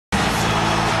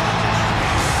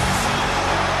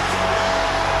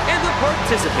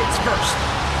participates first.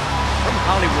 From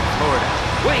Hollywood, Florida,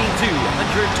 weighing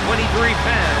 223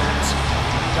 pounds,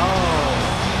 Dolph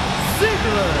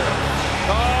Ziggler.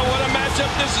 Oh, what a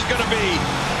matchup this is going to be.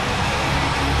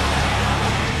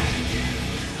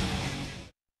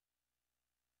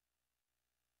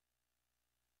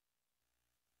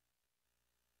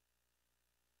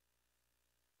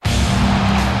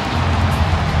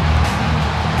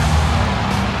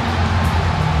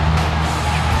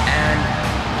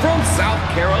 From South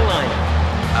Carolina,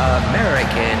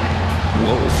 American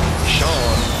Wolf,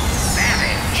 Shawn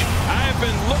Savage. I've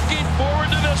been looking forward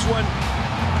to this one.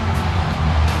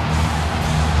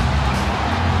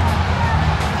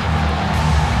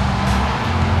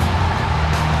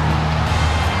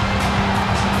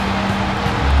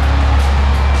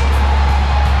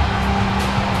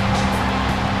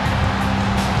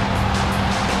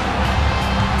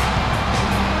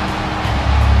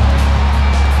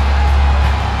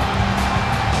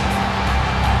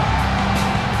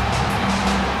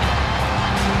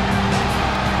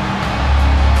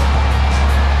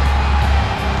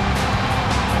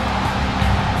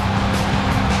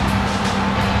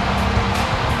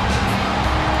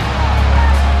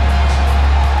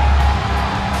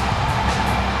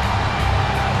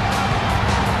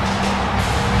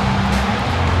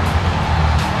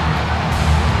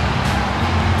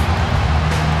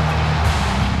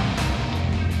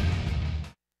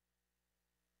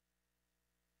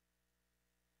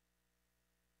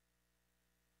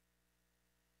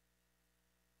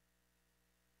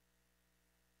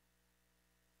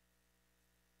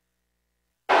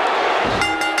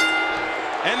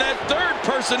 And that third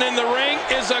person in the ring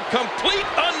is a complete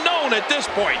unknown at this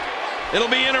point. It'll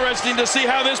be interesting to see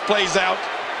how this plays out.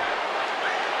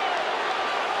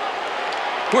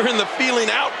 We're in the feeling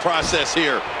out process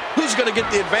here. Who's going to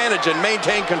get the advantage and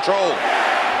maintain control?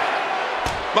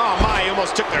 Oh my, he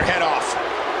almost took their head off.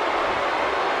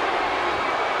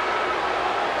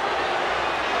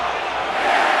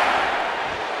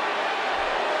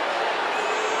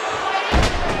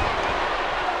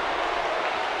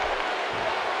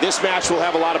 This match will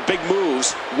have a lot of big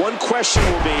moves. One question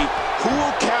will be, who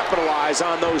will capitalize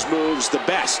on those moves the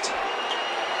best?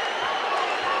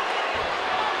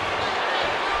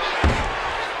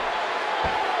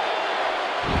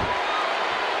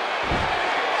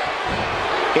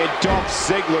 And Dolph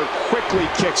Ziggler quickly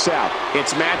kicks out.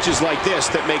 It's matches like this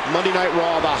that make Monday Night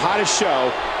Raw the hottest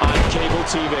show on cable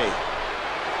TV.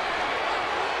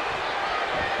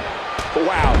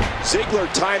 Wow, Ziggler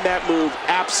timed that move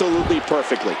absolutely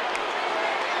perfectly.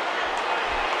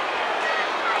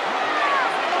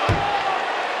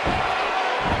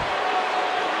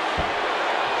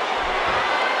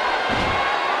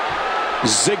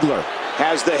 Ziggler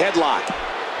has the headlock.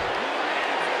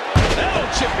 That'll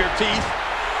chip your teeth.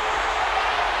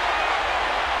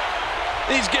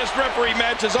 These guest referee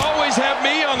matches always have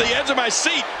me on the edge of my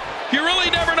seat. You really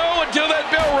never know until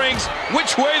that bell rings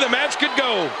which way the match could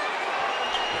go.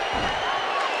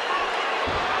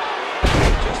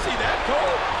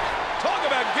 Talk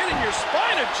about getting your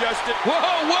spine adjusted. Whoa,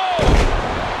 whoa!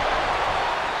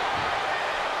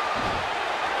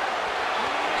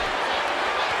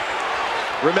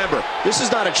 Remember, this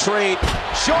is not a trade.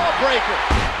 Jawbreaker.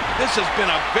 This has been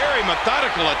a very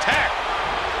methodical attack.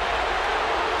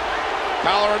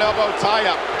 Collar and elbow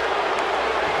tie-up.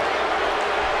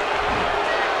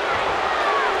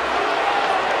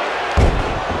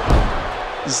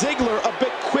 Ziggler a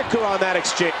bit quicker on that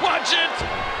exchange. Watch it!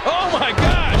 Oh my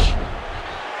gosh!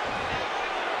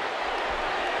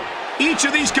 Each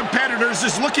of these competitors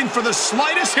is looking for the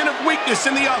slightest hint of weakness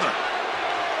in the other.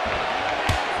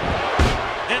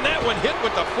 And that one hit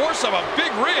with the force of a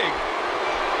big rig.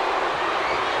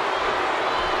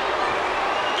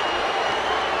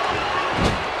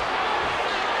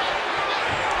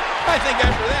 I think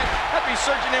after that, I'd be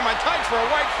searching in my tights for a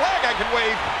white flag I could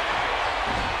wave.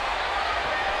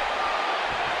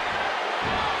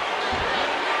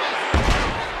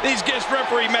 These guest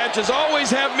referee matches always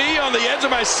have me on the edge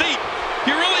of my seat.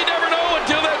 You really never know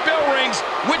until that bell rings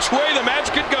which way the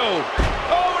match could go.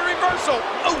 Oh, a reversal.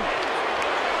 Oh.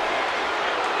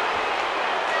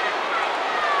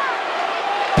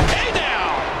 Hey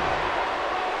now.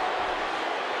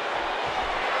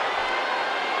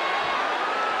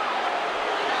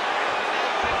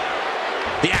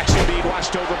 The action being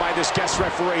watched over by this guest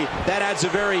referee. That adds a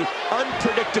very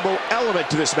unpredictable element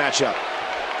to this matchup.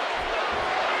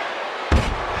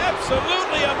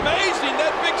 Absolutely amazing,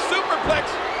 that big superplex.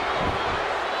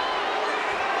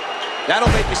 That'll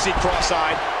make you see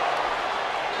cross-eyed.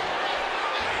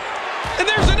 And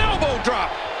there's an elbow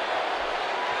drop.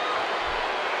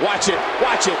 Watch it,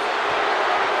 watch it.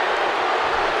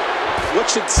 What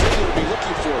should Ziggler be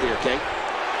looking for here, King?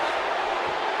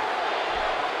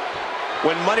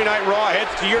 When Monday Night Raw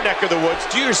heads to your neck of the woods,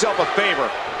 do yourself a favor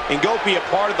and go be a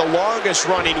part of the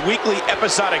longest-running weekly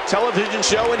episodic television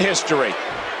show in history.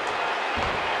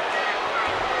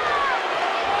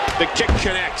 The kick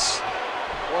connects.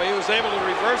 Boy, he was able to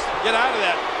reverse and get out of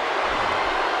that.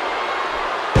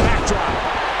 Backdrop.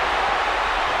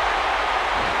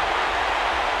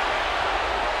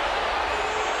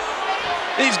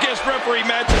 These guest referee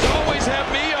matches always have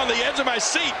me on the edge of my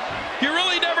seat. You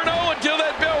really never know until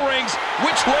that bell rings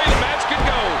which way the match could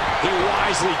go. He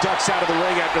wisely ducks out of the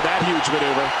ring after that huge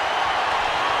maneuver.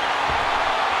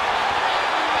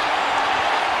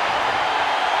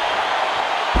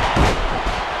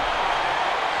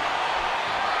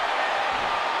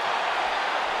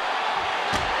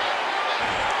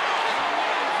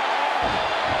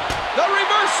 The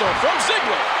reversal from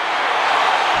Ziggler.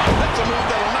 That's a move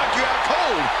that'll knock you out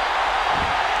cold.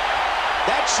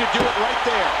 That should do it right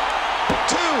there.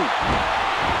 2.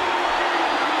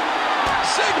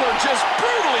 Ziggler just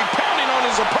brutally pounding on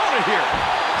his opponent here.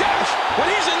 Gosh, when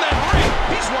he's in that ring,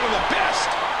 he's one of the best.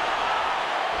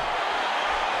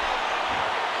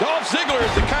 Dolph Ziggler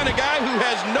is the kind of guy who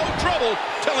has no trouble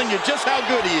telling you just how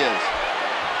good he is.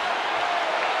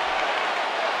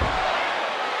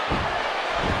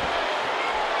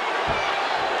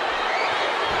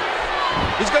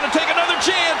 He's going to take another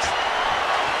chance.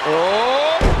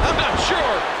 Oh, I'm not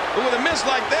sure. But with a miss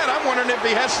like that, I'm wondering if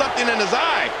he has something in his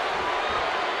eye.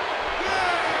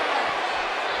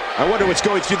 I wonder what's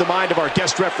going through the mind of our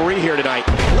guest referee here tonight.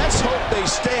 Let's hope they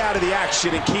stay out of the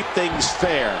action and keep things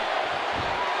fair.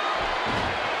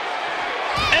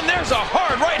 And there's a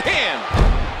hard right hand.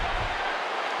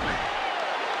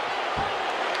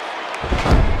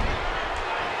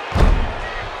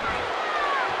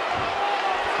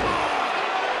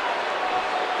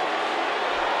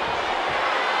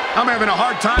 I'm having a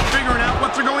hard time figuring out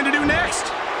what they're going to do next.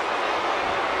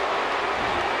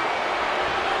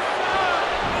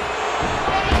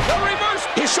 The reverse.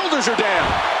 His shoulders are down.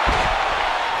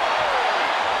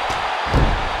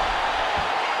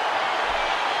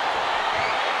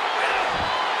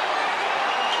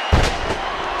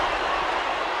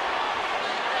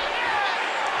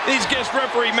 These guest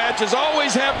referee matches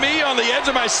always have me on the edge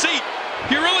of my seat.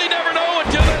 You really never know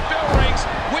until that bell rings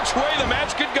which way the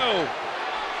match could go.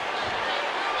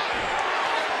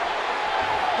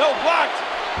 No, blocked.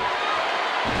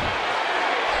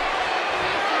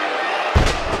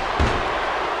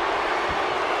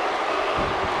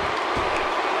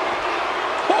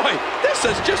 Boy, this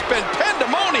has just been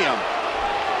pandemonium.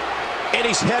 And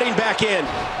he's heading back in.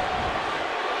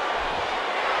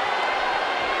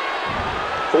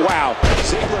 Wow,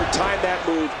 Ziggler timed that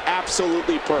move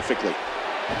absolutely perfectly.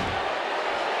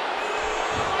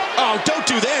 Oh, don't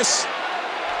do this.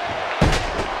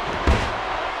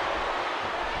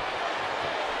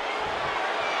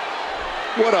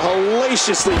 What a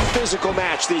hellaciously physical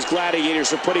match these gladiators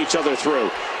have put each other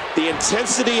through. The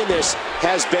intensity in this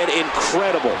has been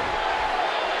incredible.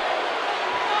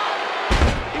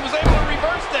 He was able to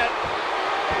reverse that.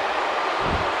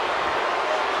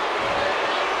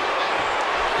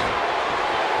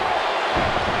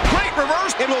 Great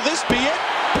reverse, and will this be it?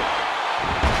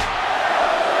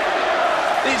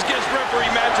 These guest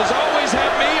referee matches always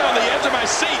have me on the edge of my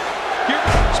seat. Your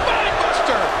spine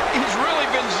buster. He's really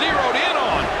been zeroed in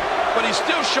on, but he's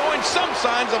still showing some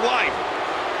signs of life.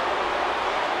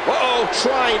 Uh-oh.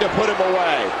 Trying to put him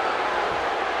away.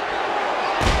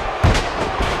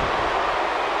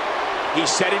 He's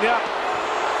setting up.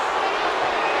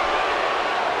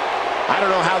 I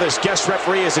don't know how this guest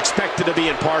referee is expected to be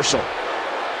impartial.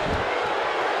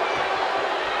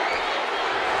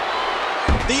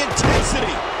 The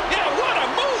intensity. Yeah, what a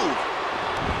move.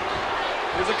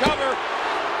 Here's a cover.